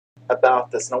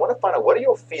about this, and I want to find out what are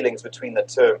your feelings between the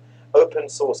term open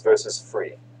source versus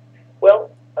free? Well,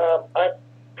 I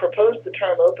proposed the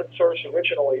term open source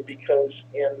originally because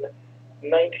in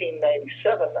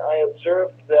 1997 I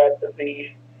observed that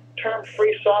the term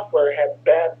free software had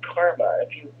bad karma.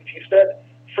 If you said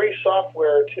free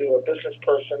software to a business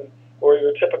person or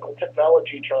your typical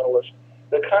technology journalist,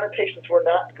 the connotations were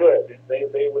not good. They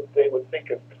would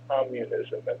think of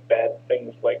communism and bad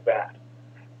things like that.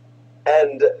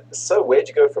 And so where'd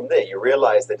you go from there? You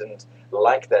realized they didn't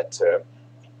like that term.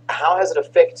 How has it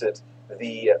affected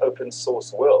the open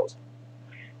source world?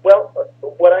 Well,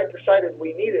 what I decided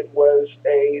we needed was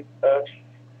I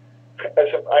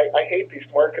hate these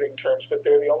marketing terms, but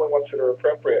they're the only ones that are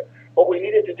appropriate. What we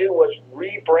needed to do was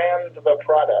rebrand the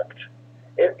product.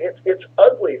 It's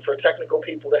ugly for technical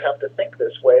people to have to think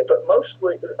this way, but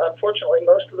unfortunately,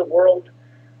 most of the world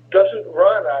doesn't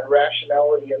run on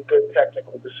rationality and good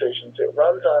technical decisions. It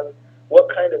runs on what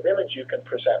kind of image you can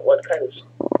present, what kind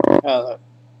of...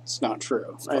 It's not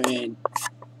true. I mean,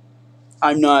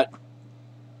 I'm not,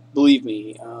 believe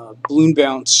me, Balloon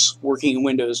Bounce working in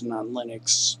Windows and on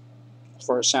Linux, as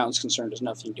far as sound's concerned, has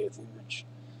nothing to do with image.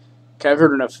 Okay, I've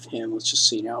heard enough of him. Let's just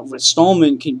see now. But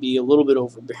Stallman can be a little bit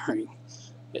overbearing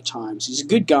at times. He's a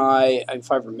good guy.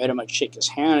 If I ever met him, I'd shake his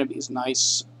hand. I'd be as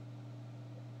nice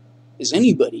as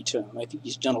anybody to him. I think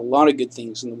he's done a lot of good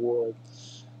things in the world.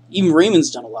 Even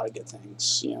Raymond's done a lot of good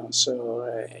things, you know. So,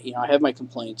 I have my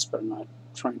complaints, but I'm not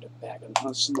trying to bag him.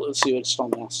 Let's see what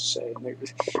Stallman has to say.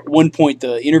 At one point,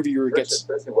 the interviewer gets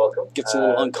a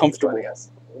little uncomfortable.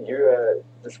 You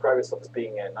describe yourself as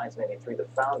being in 1983 the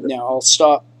founder. Now, I'll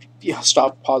stop. Yeah,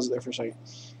 stop. Pause there for a second.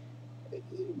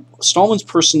 Stallman's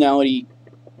personality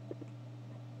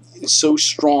is so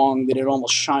strong that it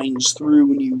almost shines through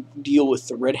when you deal with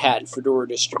the Red Hat and Fedora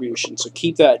distribution. So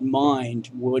keep that in mind,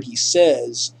 what he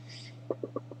says,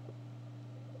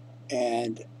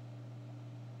 and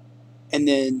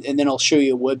then I'll show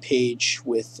you a web page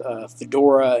with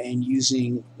Fedora and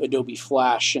using Adobe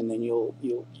Flash, and then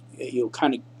you'll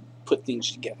kind of put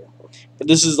things together. But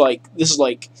this is like it's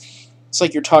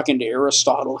like you're talking to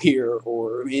Aristotle here,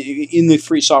 or in the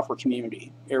free software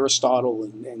community, Aristotle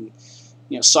and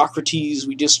Socrates.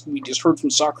 We just heard from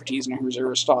Socrates, and here's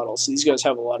Aristotle. So these guys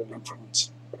have a lot of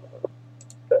influence.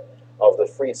 Of the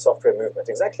free software movement.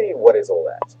 Exactly what is all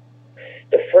that?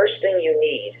 The first thing you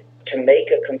need to make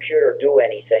a computer do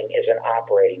anything is an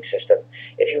operating system.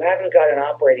 If you haven't got an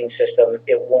operating system,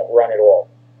 it won't run at all.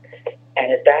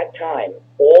 And at that time,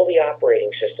 all the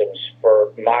operating systems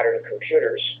for modern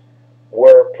computers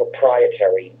were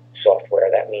proprietary software.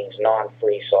 That means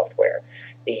non-free software.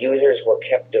 The users were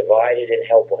kept divided and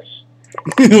helpless.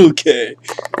 Okay.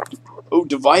 Oh,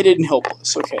 divided and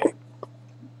helpless. Okay.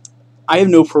 I have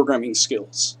no programming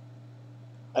skills.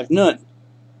 I have none.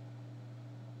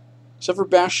 Except for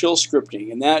bash shell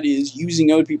scripting, and that is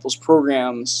using other people's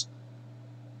programs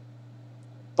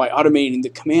by automating the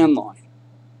command line.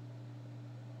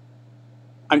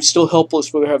 I'm still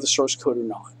helpless whether I have the source code or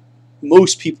not.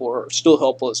 Most people are still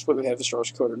helpless whether they have the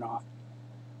source code or not.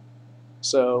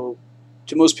 So,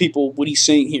 to most people, what he's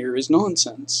saying here is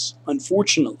nonsense.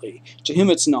 Unfortunately, to him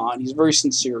it's not. He's a very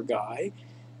sincere guy,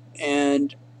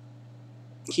 and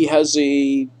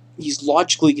he's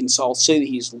logically consistent. I'll say that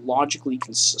he's logically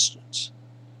consistent,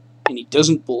 and he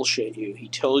doesn't bullshit you. He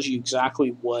tells you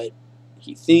exactly what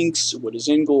he thinks, what his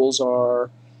end goals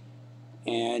are,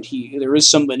 and there is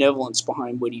some benevolence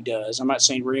behind what he does. I'm not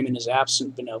saying Raymond is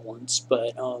absent benevolence,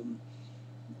 but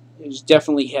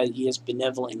he has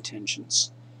benevolent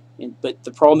intentions. But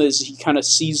the problem is he kind of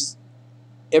sees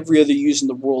every other user in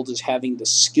the world as having the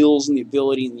skills and the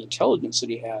ability and the intelligence that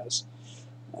he has.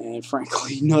 And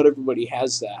frankly, not everybody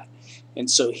has that. And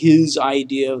so his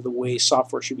idea of the way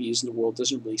software should be used in the world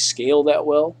doesn't really scale that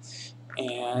well.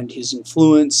 And his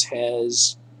influence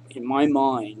has, in my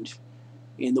mind,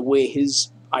 in the way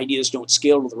his ideas don't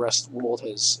scale to the rest of the world,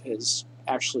 has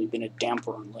actually been a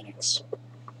damper on Linux.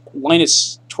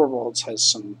 Linus Torvalds has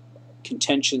some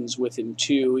contentions with him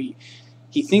too.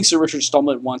 He thinks that Richard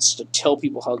Stallman wants to tell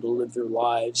people how to live their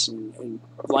lives, and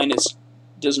Linus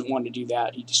doesn't want to do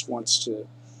that. He just wants to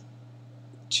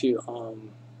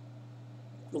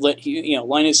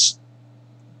Linus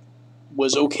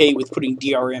was okay with putting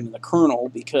DRM in the kernel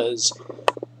because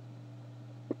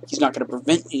he's not going to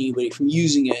prevent anybody from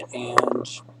using it,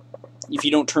 and if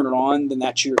you don't turn it on, then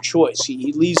that's your choice.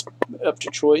 He leaves up to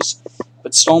choice,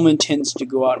 but Stallman tends to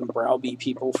go out and browbeat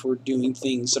people for doing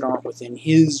things that aren't within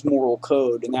his moral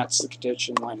code, and that's the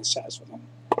contention Linus has with him.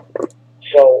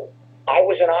 So I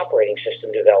was an operating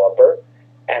system developer,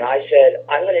 and I said,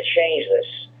 I'm going to change this.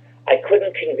 I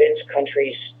couldn't convince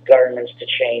countries governments to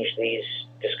change these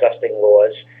disgusting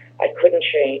laws. I couldn't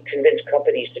convince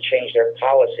companies to change their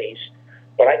policies,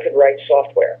 but I could write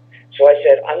software. So I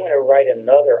said, I'm going to write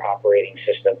another operating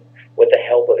system with the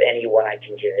help of anyone I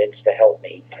can convince to help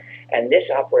me. And this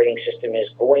operating system is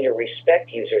going to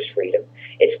respect users' freedom.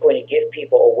 It's going to give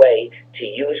people a way to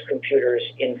use computers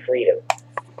in freedom.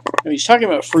 When he's talking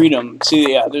about freedom,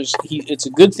 see, yeah, it's a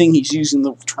good thing he's using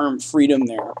the term freedom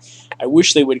there. I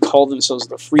wish they would call themselves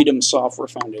the Freedom Software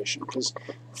Foundation, because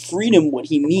freedom, what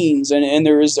he means, and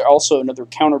there is also another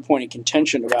counterpoint of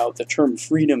contention about the term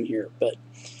freedom here, but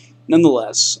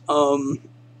nonetheless,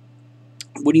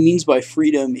 what he means by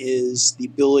freedom is the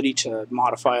ability to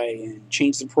modify and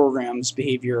change the program's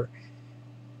behavior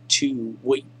to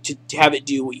have it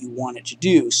do what you want it to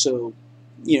do. So,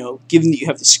 you know, given that you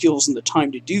have the skills and the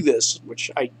time to do this, which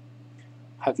I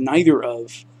have neither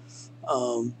of,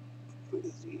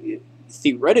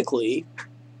 theoretically,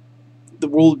 the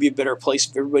world would be a better place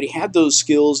if everybody had those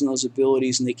skills and those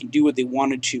abilities and they can do what they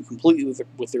wanted to completely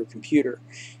with their computer.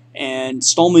 And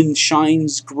Stallman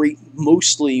shines great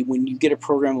mostly when you get a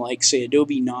program like, say,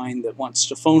 Adobe 9 that wants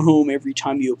to phone home every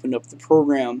time you open up the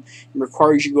program and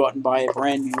requires you to go out and buy a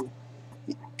brand new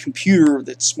computer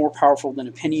that's more powerful than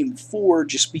a Pentium 4,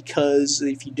 just because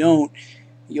if you don't,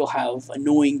 you'll have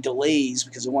annoying delays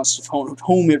because it wants to phone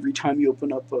home every time you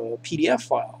open up a PDF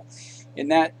file. In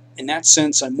that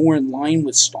sense, I'm more in line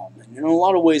with Stallman. In a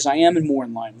lot of ways, I am more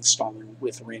in line with Stallman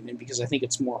with Raymond, because I think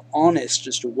it's more honest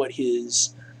as to what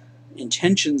his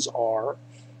intentions are,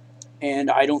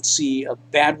 and I don't see a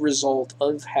bad result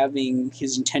of having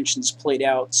his intentions played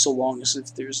out, so long as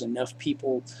if there's enough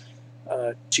people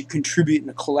to contribute in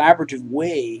a collaborative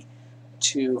way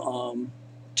to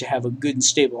have a good and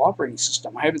stable operating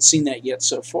system. I haven't seen that yet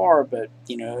so far, but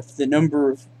you know, if the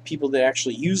number of people that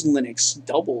actually use Linux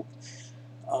doubled,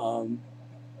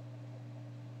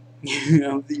 you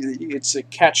know, it's a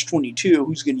catch-22.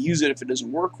 Who's going to use it if it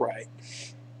doesn't work right?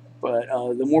 But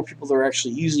the more people that are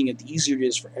actually using it, the easier it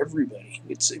is for everybody.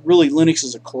 It's really, Linux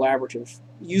is a collaborative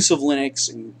use of Linux,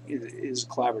 and is a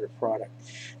collaborative product.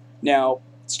 Now,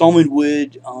 Stallman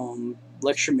would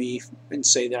lecture me and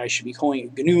say that I should be calling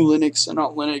it GNU Linux and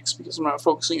not Linux because I'm not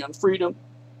focusing on freedom.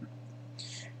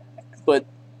 But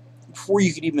before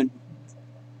you could even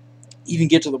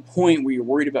get to the point where you're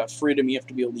worried about freedom, you have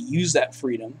to be able to use that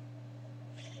freedom,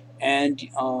 and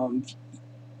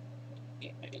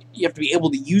you have to be able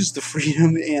to use the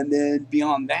freedom, and then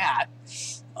beyond that,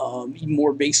 even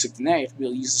more basic than that, you have to be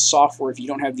able to use the software. If you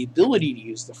don't have the ability to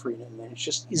use the freedom, then it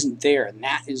just isn't there, and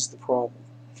that is the problem.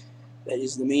 That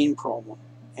is the main problem.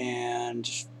 And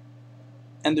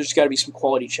there's got to be some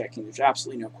quality checking. There's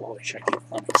absolutely no quality checking with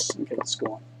Linux. Okay, let's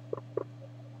go on.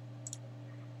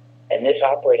 And this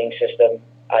operating system,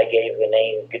 I gave the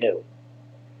name GNU.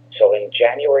 So in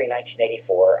January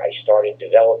 1984, I started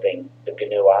developing the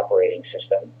GNU operating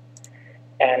system.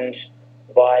 And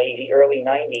by the early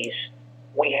 90s,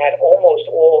 we had almost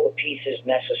all the pieces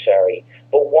necessary.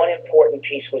 But one important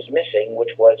piece was missing,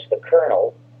 which was the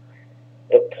kernel,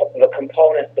 the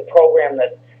component, the program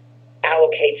that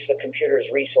allocates the computer's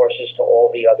resources to all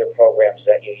the other programs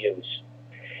that you use.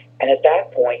 And at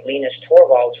that point, Linus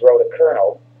Torvalds wrote a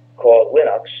kernel called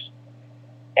Linux,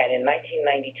 and in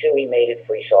 1992 he made it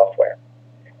free software.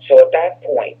 So at that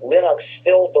point, Linux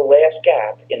filled the last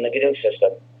gap in the GNU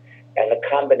system, and the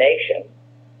combination,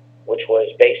 which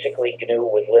was basically GNU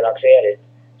with Linux added,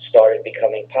 started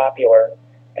becoming popular,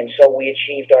 and so we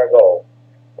achieved our goal.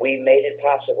 We made it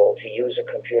possible to use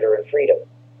a computer in freedom.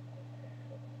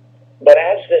 But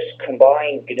as this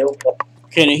combined GNU...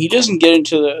 Okay, now he doesn't get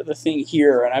into the thing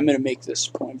here, and I'm going to make this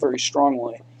point very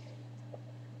strongly.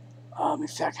 In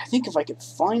fact, I think if I could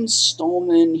find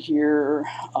Stallman here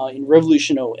in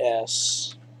Revolution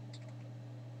OS...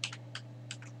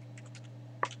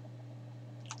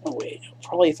 Oh wait,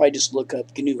 probably if I just look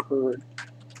up GNU Herd,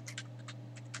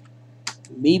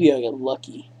 maybe I'll get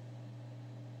lucky.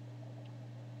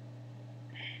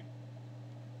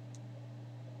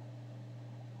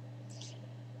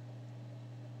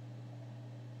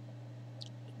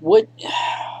 What?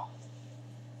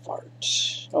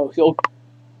 Fart. Oh, he'll.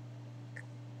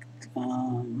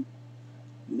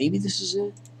 Maybe this is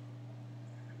it.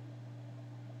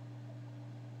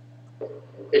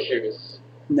 Issues.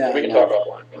 No, We can no. talk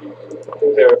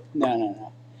offline.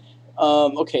 No.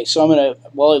 Okay, so I'm gonna,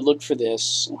 while I look for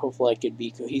this, hopefully I could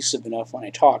be cohesive enough when I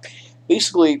talk.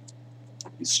 Basically,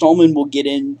 Stallman will get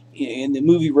in the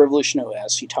movie Revolution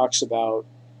OS. He talks about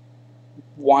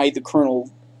why the kernel,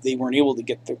 they weren't able to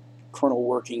get the kernel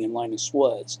working in Linus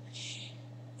was.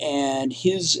 And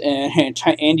his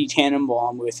Andy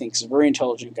Tannenbaum, who I think is a very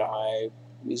intelligent guy,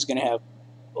 is going to have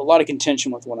a lot of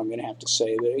contention with what I'm going to have to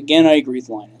say. But again, I agree with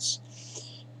Linus.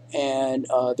 And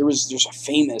there's a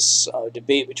famous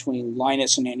debate between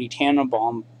Linus and Andy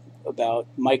Tannenbaum about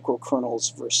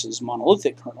microkernels versus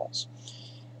monolithic kernels.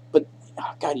 But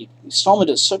God, Stallman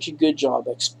does such a good job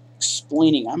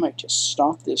explaining. I might just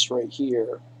stop this right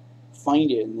here,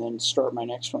 find it, and then start my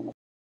next one.